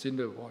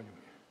Cinder volume.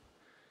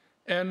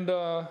 And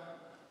the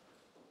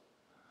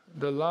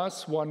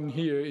last one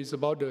here is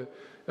about the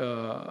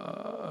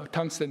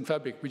Tungsten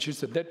Fabric, which is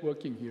the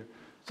networking here.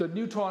 So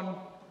Neutron,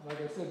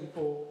 like I said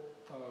before,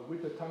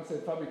 with the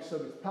Tungsten Fabric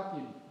service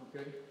plugin,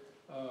 okay,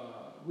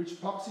 which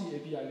proxy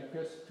API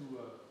requests to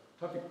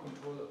traffic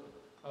controller,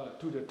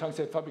 to the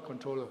Tungsten Fabric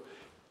controller.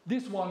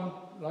 This one,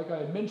 like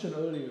I mentioned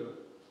earlier,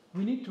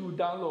 we need to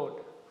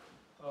download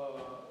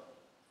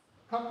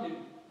plugin,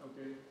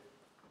 okay,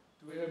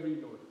 to every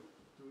node,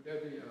 to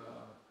every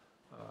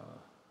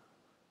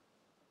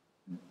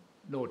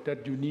node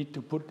that you need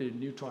to put the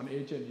Neutron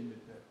agent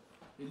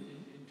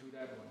into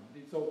that one.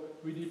 So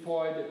we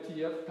deploy the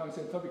TF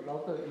Tungsten Fabric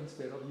router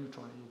instead of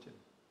Neutron agent.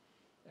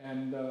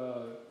 And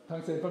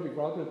Tungsten Fabric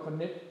router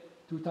connect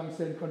to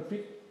Tungsten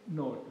config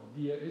node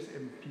via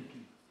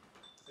SMPP.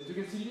 As you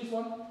can see this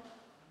one,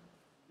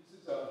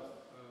 this is a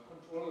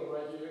controller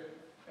right here,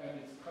 and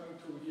it's coming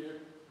through here,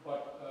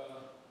 but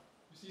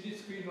you see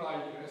this green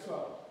line here as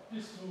well.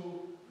 This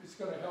tool is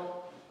going to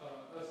help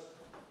us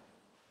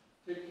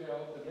take care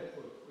of the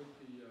network with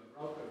the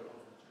router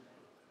of the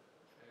chiplet.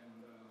 And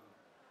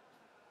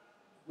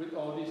with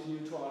all this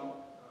Neutron,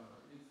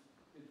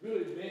 it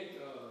really makes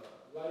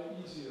life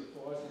easier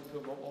for us in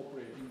terms of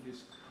operating this.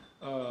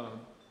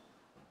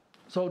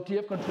 So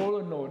TF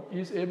controller node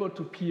is able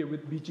to peer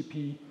with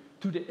BGP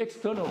to the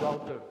external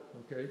router,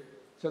 okay?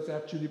 Such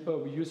as Juniper,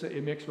 we use an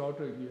MX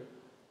router here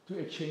to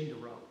exchange the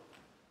route.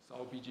 It's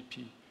our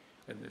BGP,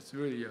 and it's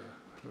really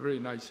very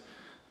nice.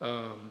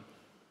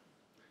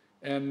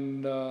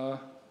 And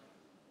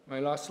my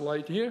last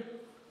slide here.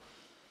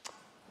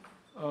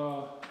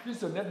 This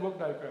is a network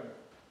diagram,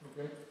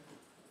 okay?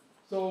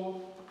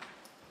 So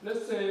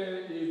let's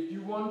say if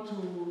you want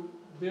to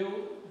build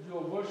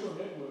your virtual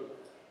network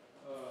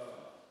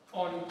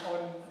on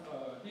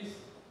this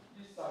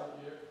side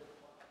here,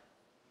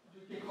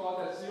 you can call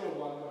that 0,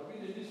 1, but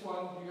within this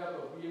one you have a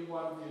VM1,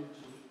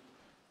 VM2.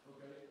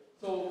 Okay?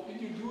 So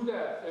if you do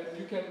that, then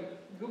you can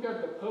look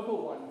at the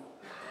purple one.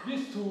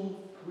 These two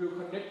will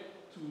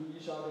connect to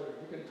each other.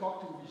 You can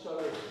talk to each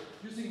other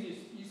using this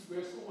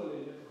east-west overlay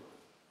network.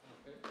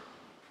 Okay?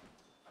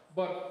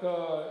 But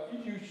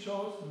if you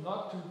chose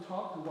not to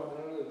talk to one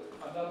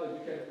another,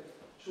 you can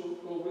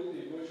go with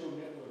the virtual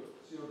network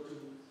 0,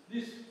 2.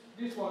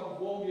 This one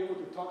won't be able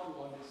to talk to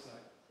on this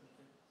side.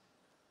 Okay?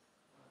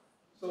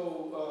 So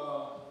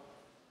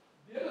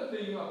the other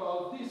thing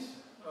about this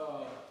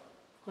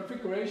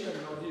configuration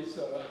of this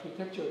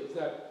architecture is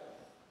that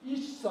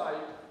each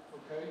side,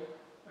 okay,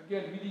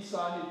 again, we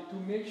designed it to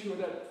make sure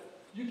that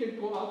you can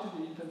go out to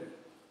the internet,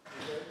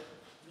 okay,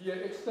 via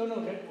external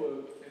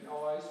network and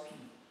RISP.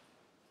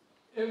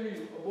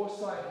 Both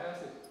sides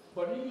has it.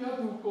 But if you have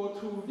to go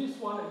through this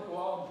one and go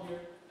out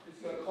here, it's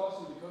going to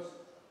cost you because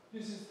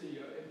this is the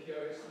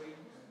MPLS link,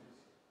 and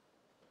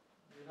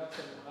you have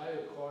some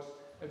higher cost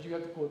if you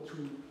have to go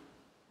through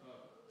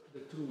the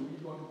two.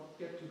 We want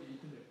to get to the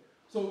internet.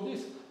 So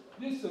this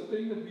is the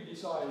thing that we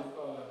decided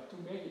to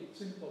make it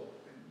simple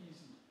and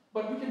easy.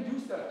 But we can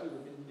use that too. I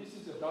mean, this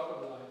is a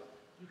dotted line.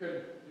 You can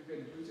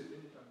use it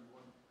anytime you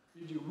want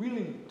if you're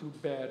willing to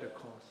bear the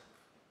cost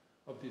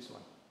of this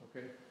one.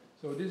 Okay.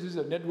 So this is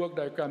a network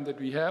diagram that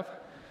we have,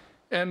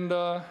 and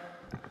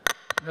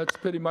that's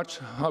pretty much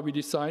how we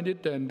designed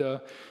it. And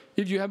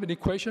if you have any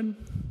question,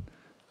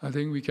 I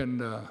think we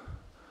can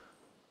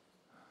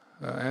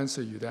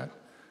answer you that.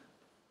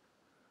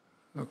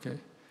 Okay.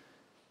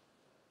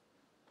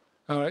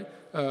 All right.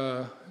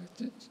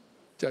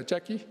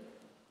 Jackie,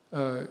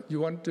 you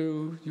want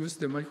to use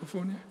the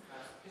microphone here?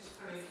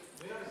 Basically,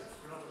 where is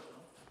global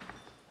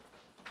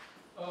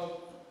zone?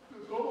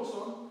 Global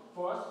zone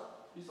for us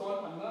is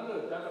on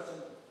another data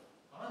center.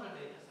 Another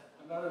data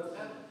center. Another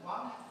Then what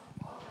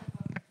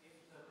happens if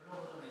the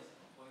global zone is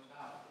going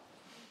down?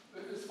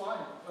 It's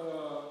fine.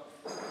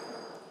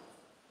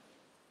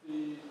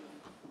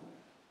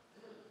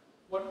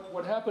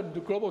 What happened? The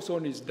global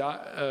zone is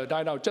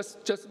died out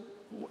just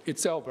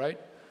itself, right?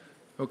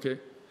 Okay.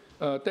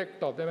 Take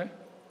top, right?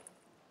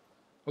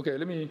 Okay.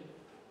 Let me.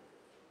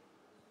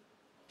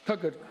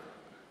 Target.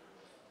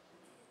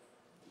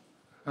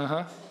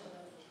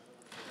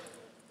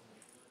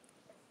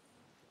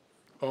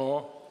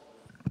 Oh.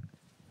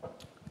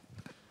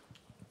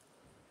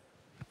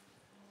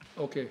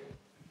 Okay.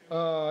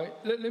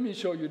 Let me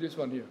show you this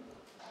one here.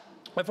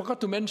 I forgot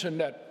to mention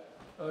that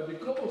the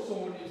global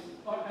zone is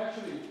not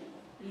actually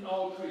in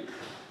all three.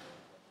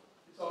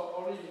 It's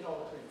already in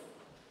all three,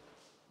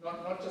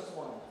 not just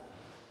one.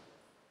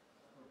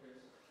 Okay.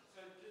 So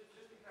just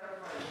to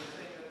clarify, you're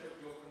saying that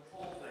your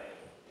control plane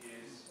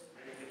is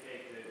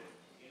replicated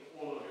in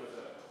all of your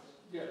zones?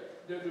 Yeah,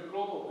 there's a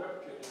global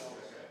replicate in all.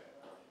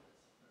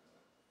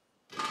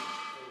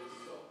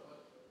 So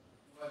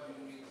what do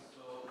you mean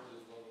so the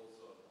global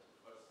zone?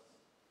 Because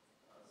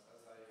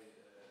as I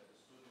understood,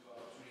 you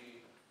have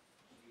three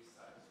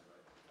sites,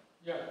 right?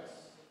 Yeah.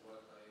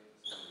 What I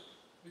understood.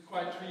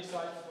 Require 3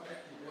 sites for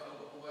active.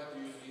 What do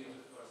you mean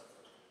the first?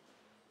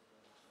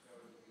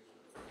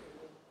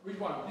 Which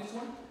one? This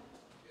one?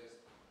 Yes.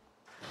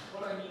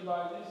 What I mean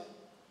by this?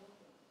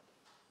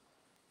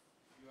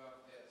 You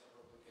have that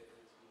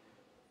replicated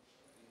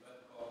in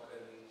Bangkok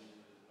and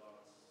in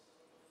Lawrence.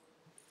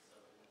 So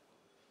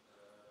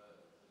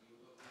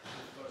you look at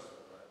the first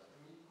one, right?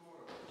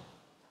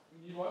 We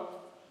need what?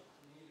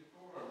 You need a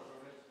quorum,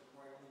 so that's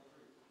quite only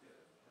three. Yeah.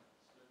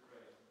 Split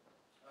brain.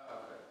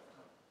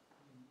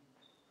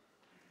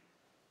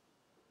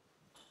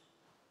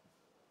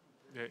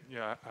 Okay.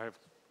 Yeah, I have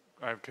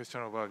a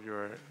question about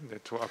your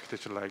network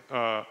architecture. Like,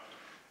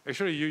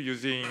 actually, you're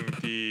using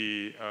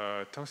the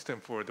Tungsten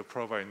for the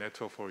provide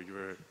network for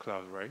your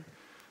cloud, right?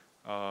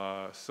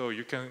 So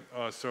you can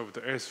solve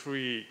the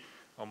S3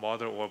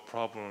 model or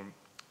problem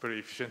very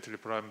efficiently.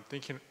 But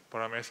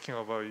I'm asking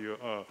about you,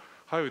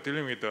 how you're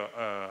dealing with the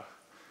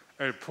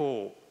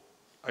L4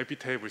 IP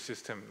table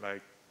system,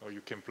 like, or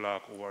you can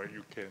block, or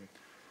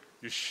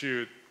you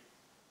should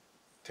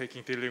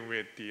dealing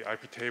with the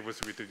IP tables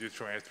with the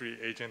neutral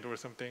S3 agent or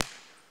something.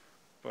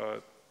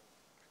 But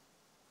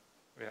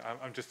yeah,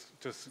 I'm just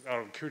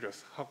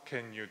curious, how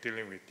can you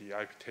dealing with the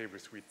IP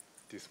tables with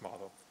this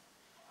model?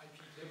 IP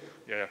table?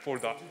 Yeah, for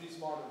that. To this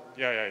model, right?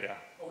 Yeah.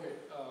 Okay,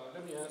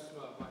 let me ask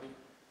my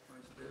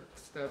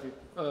staff.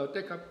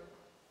 Take up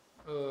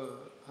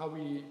how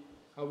we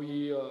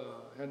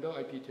handle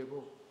IP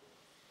table.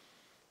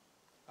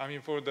 I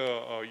mean, for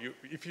the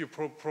if you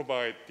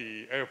provide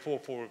the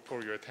L4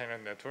 for your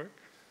tenant network.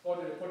 For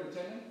the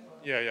tenant?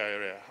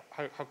 Yeah.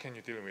 How can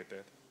you deal with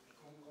that?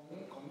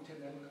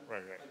 Tenant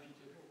right. IP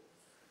table.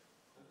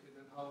 Okay,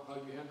 then how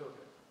you handle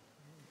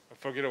that?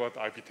 Forget about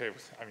the IP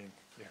tables. I mean,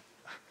 yeah.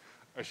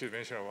 I should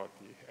mention about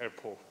the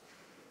airport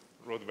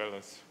load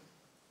balance.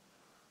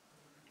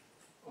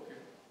 Okay.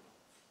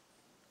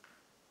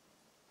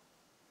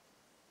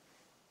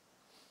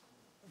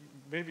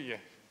 Maybe, yeah,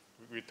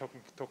 we talk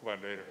about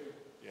it later. Okay.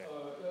 Yeah.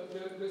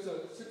 There's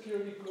a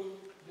security group,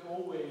 the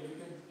old way, you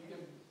can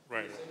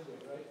Right. do the same way,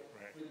 right?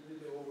 Right.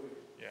 With the old way.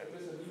 Yeah. But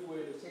there's a new way,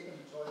 the second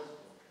choice,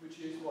 which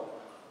is what?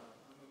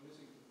 I'm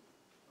missing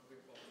a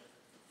big part.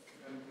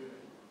 And,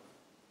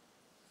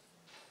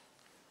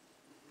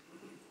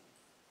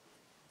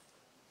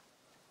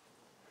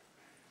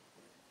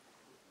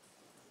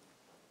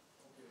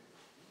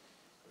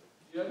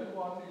 the other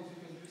one is you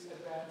can use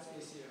advanced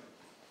ACM.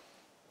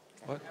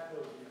 What?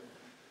 Apple here.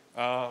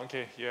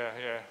 Okay,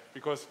 yeah.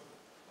 Because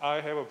I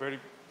have a very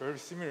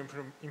similar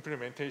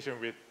implementation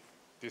with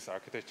this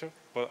architecture,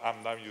 but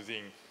I'm not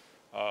using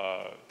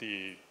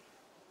the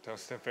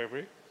Tungsten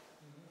Fabric.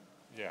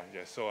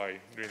 Yeah. So I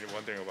really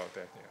wondering about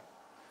that. Yeah.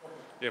 Okay.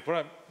 Yeah,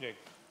 but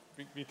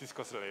we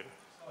discuss it later.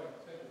 All right,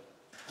 thank you.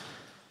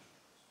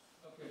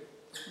 Okay.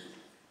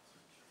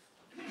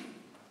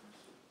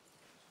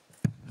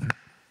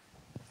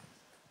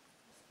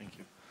 Thank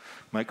you.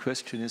 My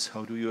question is,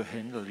 how do you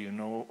handle,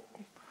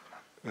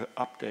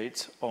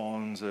 updates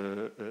on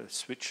the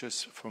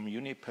switches from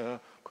Juniper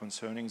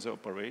concerning the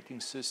operating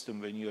system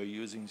when you are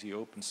using the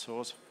open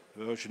source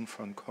version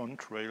from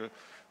Contrail,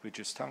 which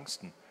is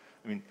Tungsten?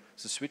 I mean,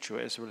 the switch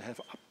OS will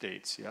have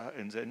updates, yeah,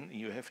 and then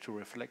you have to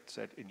reflect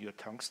that in your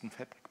Tungsten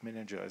Fabric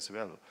Manager as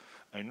well.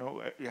 I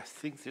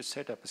think this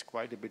setup is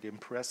quite a bit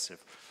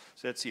impressive.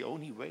 So that's the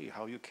only way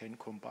how you can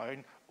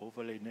combine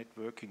overlay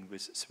networking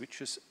with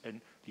switches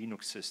and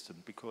Linux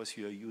system, because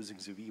you are using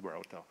the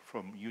vRouter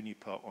from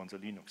Juniper on the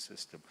Linux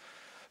system.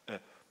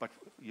 But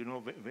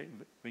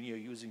when you're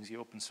using the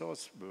open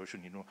source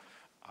version,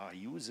 are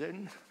you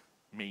then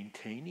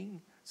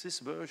maintaining this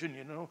version,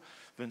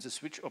 when the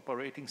switch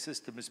operating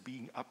system is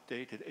being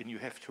updated and you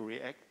have to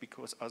react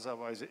because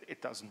otherwise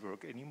it doesn't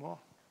work anymore?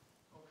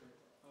 Okay,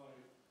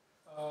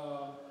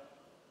 all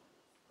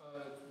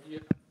right. The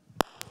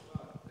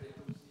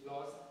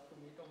CLOS ตรง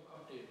นี้ต้องอั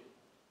ปเดต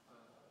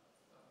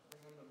ไม่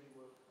งั้นมันไม่เ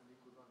วิร์กอันนี้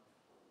คุณว่า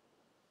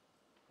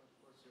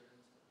What's your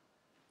answer?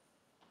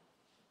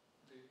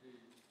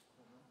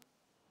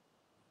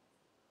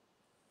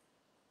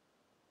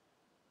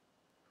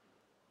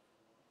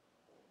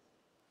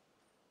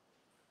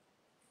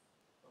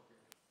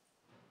 Okay.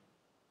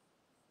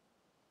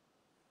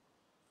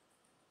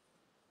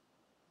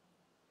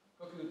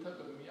 ก็คือถ้าเ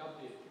กิดมีอัป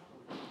เดต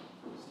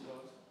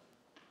CLOS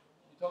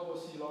you talk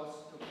about CLOS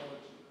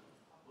topology.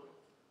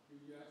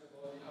 You ask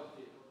about the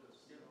update of the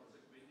CLOS.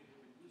 When you have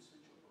a new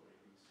switch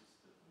operating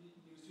system. New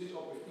switch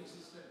operating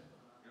system.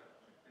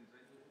 Yeah, and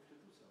then you have to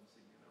do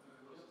something,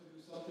 You have to do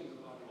something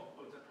about it.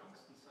 On the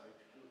Tungsten side,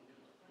 you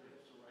have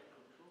the right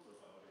control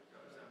about it.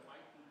 There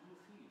might be new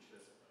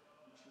features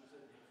which you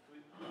then have to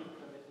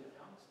implement in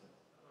Tungsten.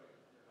 Right.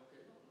 Yeah,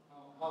 okay.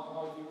 How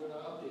are you going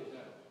to update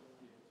that?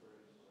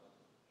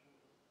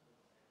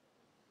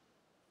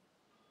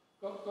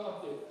 ก็อัป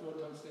เดตตัว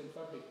Tungsten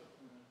Fabric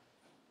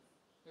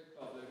ให้ต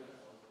อบเลย